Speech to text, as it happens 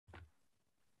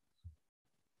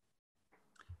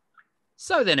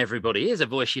So then, everybody, here's a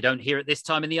voice you don't hear at this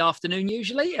time in the afternoon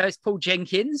usually. It's Paul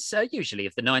Jenkins, usually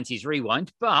of the 90s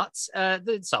Rewind, but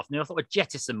this afternoon I thought I'd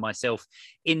jettison myself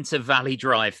into Valley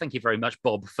Drive. Thank you very much,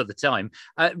 Bob, for the time.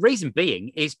 Reason being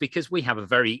is because we have a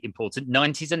very important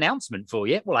 90s announcement for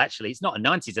you. Well, actually, it's not a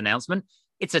 90s announcement.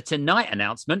 It's a tonight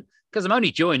announcement because I'm only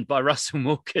joined by Russell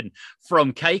Morgan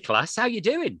from Klass. How you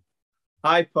doing?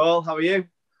 Hi, Paul. How are you?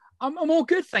 I'm all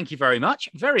good, thank you very much.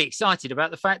 Very excited about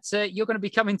the fact you're going to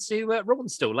be coming to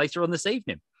Rawtenstall later on this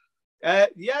evening.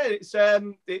 Yeah,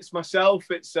 it's myself,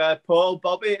 it's Paul,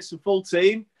 Bobby. It's a full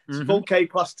team. It's a full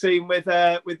Klass team with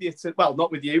you. Well,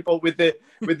 not with you, but with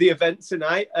the event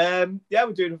tonight. Yeah,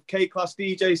 we're doing a Klass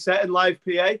DJ set and live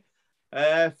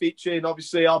PA, featuring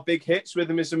obviously our big hits.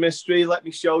 Rhythm is a Mystery, Let Me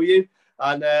Show You,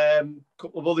 and a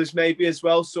couple of others maybe as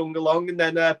well, sung along. And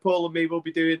then Paul and me will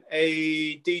be doing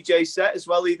a DJ set as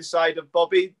well, either side of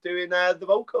Bobby doing the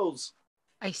vocals.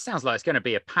 It sounds like it's going to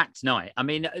be a packed night. I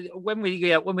mean, when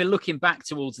we're looking back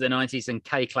towards the 90s and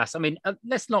Klass, I mean,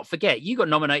 let's not forget, you got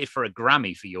nominated for a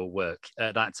Grammy for your work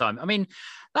at that time. I mean,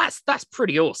 that's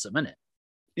pretty awesome, isn't it?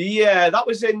 Yeah, that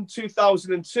was in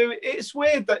 2002. It's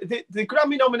weird that the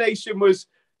Grammy nomination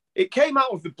it came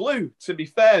out of the blue, to be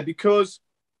fair, because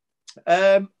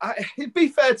it'd be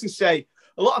fair to say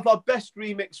a lot of our best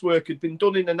remix work had been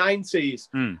done in the 90s.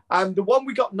 And the one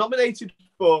we got nominated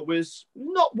for was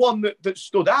not one that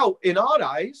stood out in our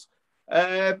eyes.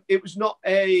 It was not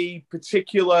a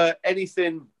particular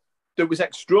anything that was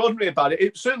extraordinary about it.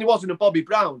 It certainly wasn't a Bobby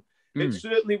Brown. It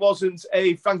certainly wasn't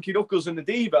a Frankie Knuckles and the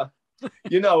Diva.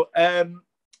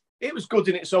 It was good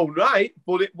in its own right,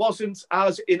 but it wasn't,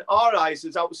 as in our eyes,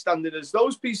 as outstanding as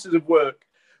those pieces of work.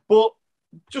 But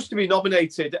just to be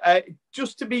nominated,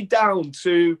 just to be down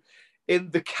to in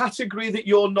the category that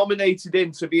you're nominated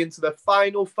in, to be into the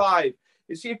final five,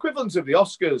 it's the equivalent of the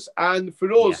Oscars. And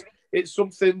for us, it's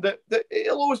something that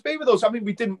it'll always be with us. I mean,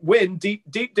 we didn't win. Deep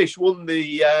Dish won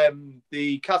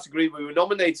the category we were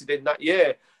nominated in that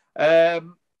year.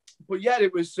 But yeah,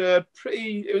 it was a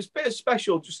bit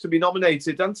special just to be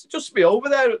nominated, and just to be over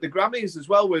there at the Grammys as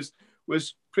well was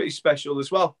pretty special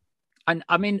as well. And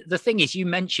I mean, the thing is, you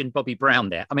mentioned Bobby Brown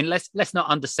there. I mean, let's not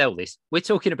undersell this. We're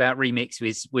talking about remix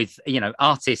with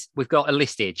artists. We've got a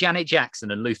list here: Janet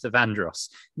Jackson and Luther Vandross,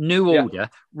 New Order,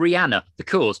 Rihanna, The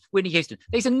Cause, Whitney Houston.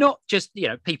 These are not just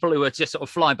people who are just sort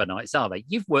of fly by nights, are they?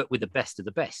 You've worked with the best of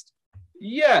the best.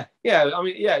 Yeah. I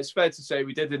mean, yeah, it's fair to say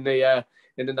we did in the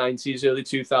 90s, early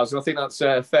 2000s. I think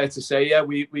that's fair to say. Yeah,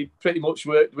 we pretty much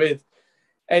worked with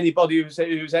anybody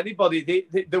who's anybody.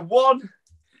 The one.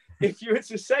 If you were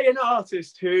to say an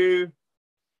artist who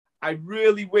I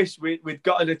really wish we'd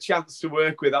gotten a chance to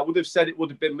work with, I would have said it would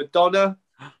have been Madonna,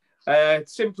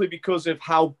 simply because of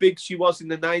how big she was in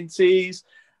the 90s.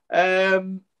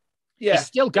 She's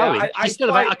still going.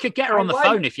 I could get her on the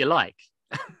phone if you like.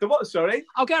 The what? Sorry,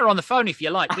 I'll get her on the phone if you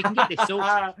like. We can get this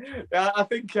sorted. I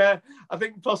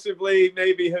think possibly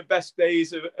maybe her best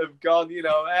days have gone.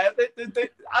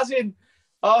 As in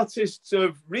artists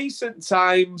of recent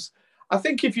times. I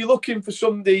think if you're looking for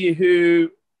somebody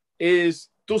who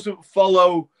doesn't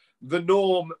follow the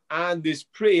norm and is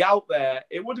pretty out there,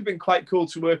 it would have been quite cool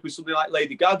to work with somebody like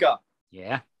Lady Gaga.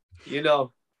 Yeah.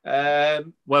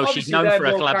 Well, she's known for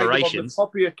her collaborations. Kind of on the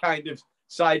popular kind of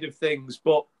side of things,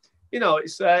 but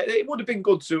it would have been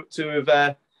good to have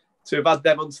had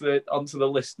them onto the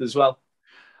list as well.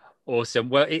 Awesome.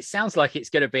 Well, it sounds like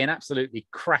it's going to be an absolutely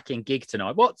cracking gig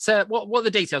tonight. What are the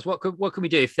details? What can we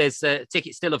do if there's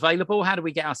tickets still available? How do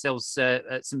we get ourselves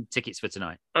some tickets for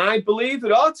tonight? I believe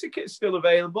there are tickets still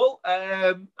available.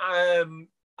 I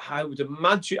would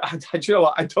imagine. You know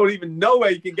what? I don't even know where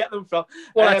you can get them from.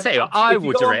 Well, I tell you, I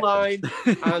would go online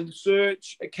and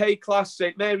search Klass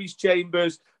St Mary's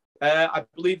Chambers. I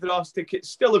believe there are tickets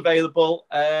still available.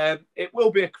 It will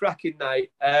be a cracking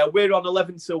night. We're on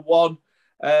 11 till 1.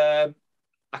 I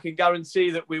can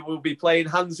guarantee that we will be playing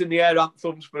hands in the air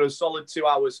anthems for a solid 2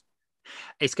 hours.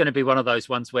 It's going to be one of those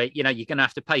ones where, you're going to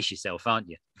have to pace yourself, aren't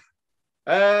you?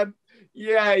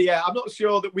 Yeah. I'm not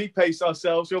sure that we pace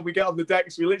ourselves. When we get on the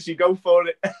decks, we literally go for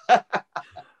it.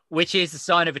 Which is the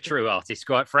sign of a true artist,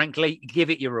 quite frankly. Give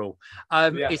it your all.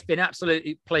 It's been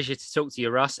absolutely pleasure to talk to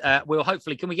you, Russ. Can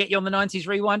we get you on the 90s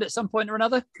Rewind at some point or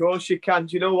another? Of course you can.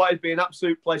 Do you know what? It'd be an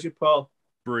absolute pleasure, Paul.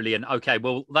 Brilliant. Okay,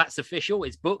 well, that's official.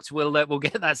 It's booked. We'll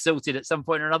get that sorted at some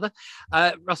point or another.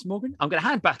 Russ Morgan, I'm going to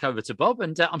hand back over to Bob,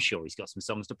 and I'm sure he's got some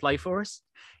songs to play for us.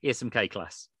 Here's some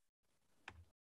Klass.